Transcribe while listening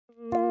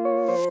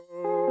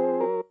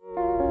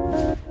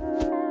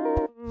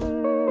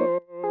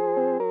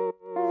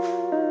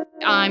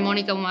I'm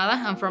Monica Ahumada.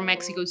 I'm from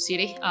Mexico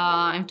City.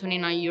 I'm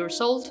 29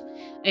 years old.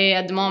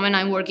 At the moment,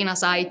 I'm working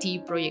as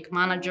IT project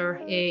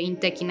manager in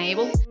Tech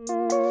Enable.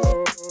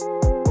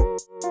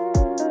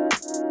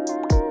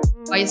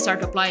 I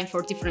started applying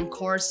for different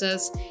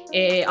courses.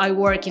 I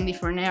work in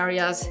different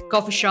areas,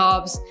 coffee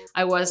shops.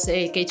 I was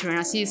a catering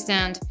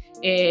assistant.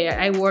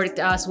 I worked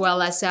as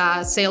well as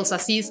a sales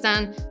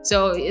assistant.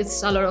 So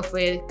it's a lot of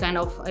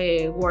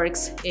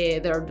works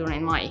there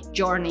during my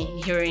journey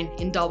here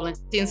in Dublin.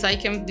 Since I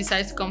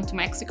decided to come to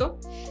Mexico.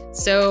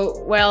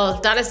 So, well,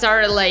 that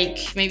started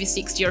like maybe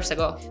 6 years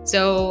ago.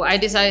 So I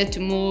decided to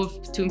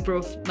move to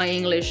improve my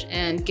English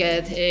and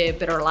get a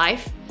better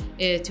life.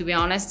 To be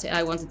honest,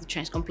 I wanted to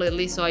change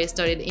completely, so I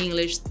studied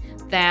English.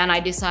 Then I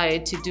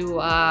decided to do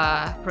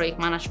a project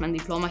management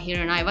diploma here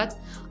in IBAT.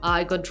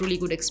 I got really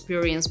good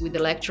experience with the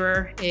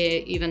lecturer.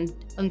 Even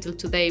until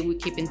today, we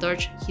keep in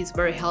touch. He's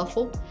very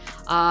helpful.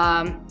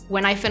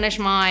 When I finished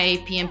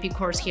my PMP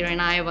course here in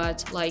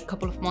IBAT, like a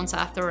couple of months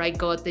after, I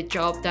got the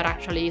job that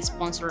actually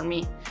sponsored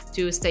me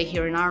to stay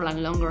here in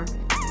Ireland longer.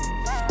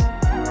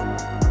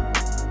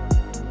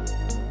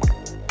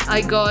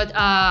 I got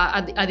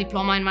a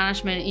diploma in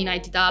management in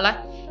IT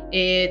Dala.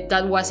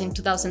 That was in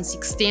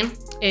 2016.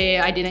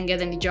 I didn't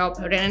get any job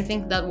or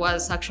anything. That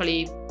was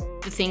actually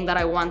the thing that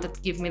I wanted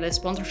to give me the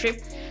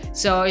sponsorship.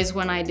 So it's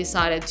when I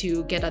decided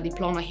to get a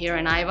diploma here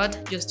in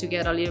IBAT, just to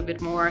get a little bit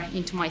more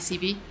into my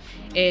CV.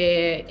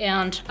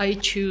 And I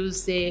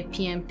choose the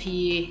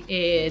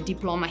PMP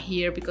diploma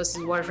here because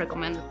it was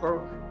recommended for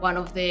one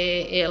of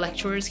the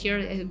lecturers here,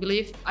 I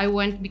believe. I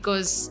went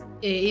because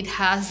it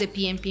has the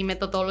PMP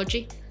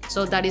methodology.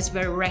 So that is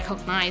very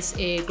recognized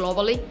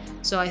globally.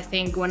 So I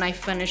think when I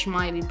finished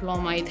my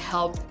diploma, it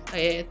helped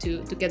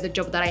to get the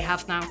job that I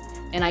have now.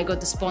 And I got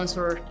the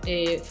sponsor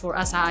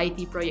as an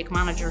IT project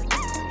manager.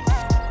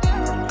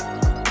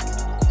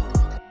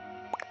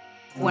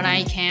 When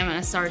I came and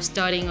I started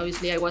studying,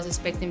 obviously I was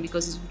expecting,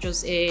 because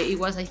it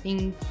was I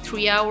think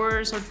 3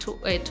 hours or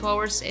 2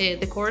 hours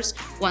the course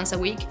once a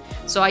week.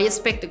 So I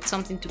expected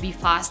something to be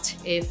fast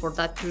for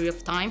that period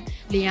of time.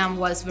 Liam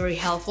was very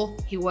helpful.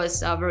 He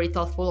was very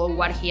thoughtful of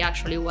what he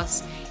actually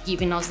was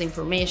giving us the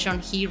information.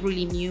 He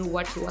really knew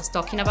what he was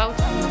talking about.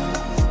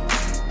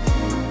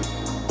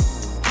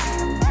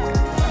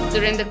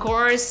 During the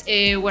course,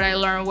 what I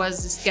learned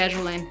was the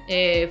scheduling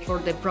for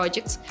the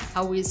projects,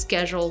 how we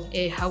schedule,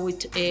 how we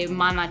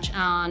manage,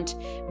 and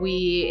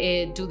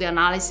we do the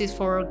analysis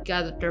for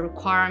gather the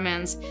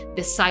requirements,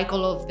 the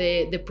cycle of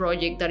the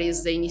project, that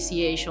is the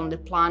initiation, the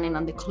planning,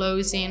 and the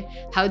closing,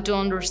 how to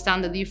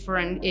understand the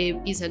different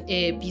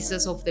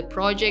pieces of the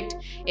project,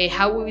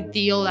 how we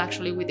deal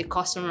actually with the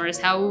customers,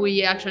 how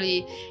we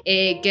actually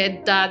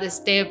get that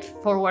step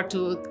forward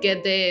to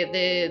get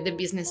the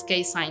business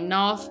case signed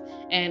off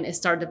and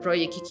start the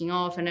project kicking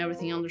off and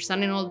everything.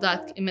 Understanding all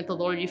that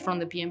methodology from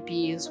the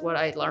PMP is what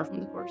I learned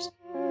from the course.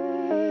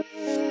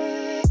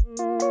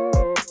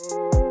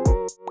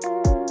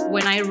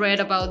 When I read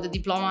about the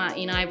diploma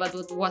in IBAT,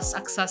 what was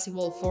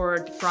accessible for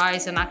the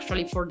price and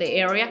actually for the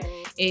area,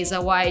 is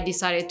why I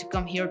decided to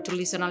come here to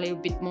listen a little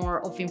bit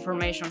more of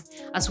information.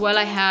 As well,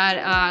 I had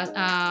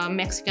a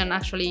Mexican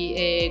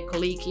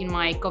colleague in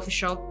my coffee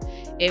shop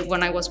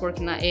when I was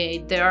working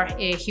there.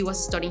 He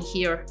was studying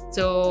here.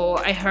 So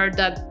I heard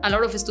that a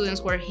lot of students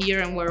were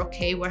here and were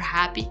okay, were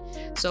happy.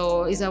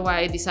 So is why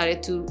I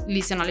decided to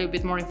listen a little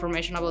bit more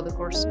information about the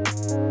course.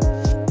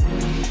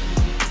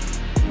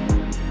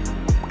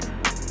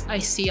 I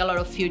see a lot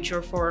of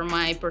future for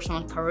my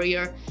personal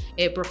career,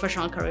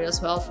 professional career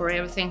as well, for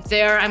everything.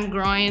 There I'm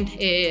growing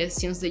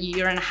since the 1.5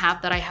 years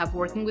that I have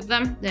working with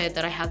them,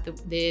 that I have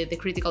the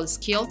critical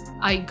skill.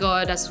 I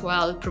got as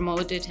well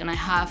promoted, and I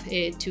have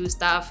 2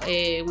 staff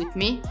with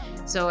me.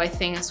 So I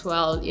think as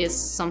well is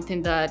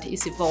something that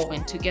is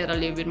evolving to get a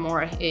little bit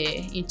more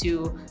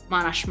into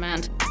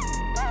management.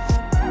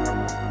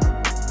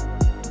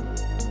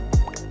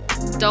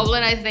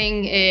 Dublin, I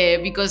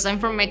think, because I'm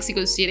from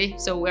Mexico City,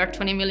 so we are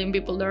 20 million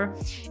people there.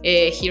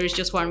 Here is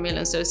just 1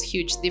 million, so it's a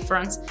huge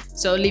difference.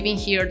 So living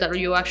here, that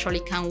you actually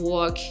can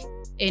walk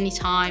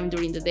anytime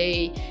during the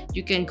day,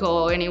 you can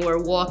go anywhere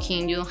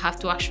walking, you don't have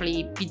to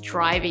actually be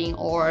driving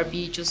or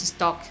be just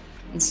stuck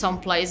in some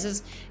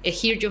places.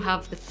 Here you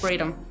have the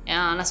freedom,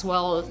 and as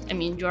well, I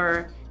mean,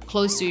 you're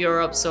close to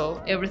Europe,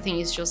 so everything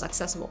is just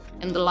accessible.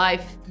 And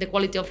the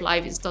quality of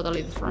life is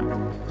totally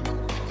different.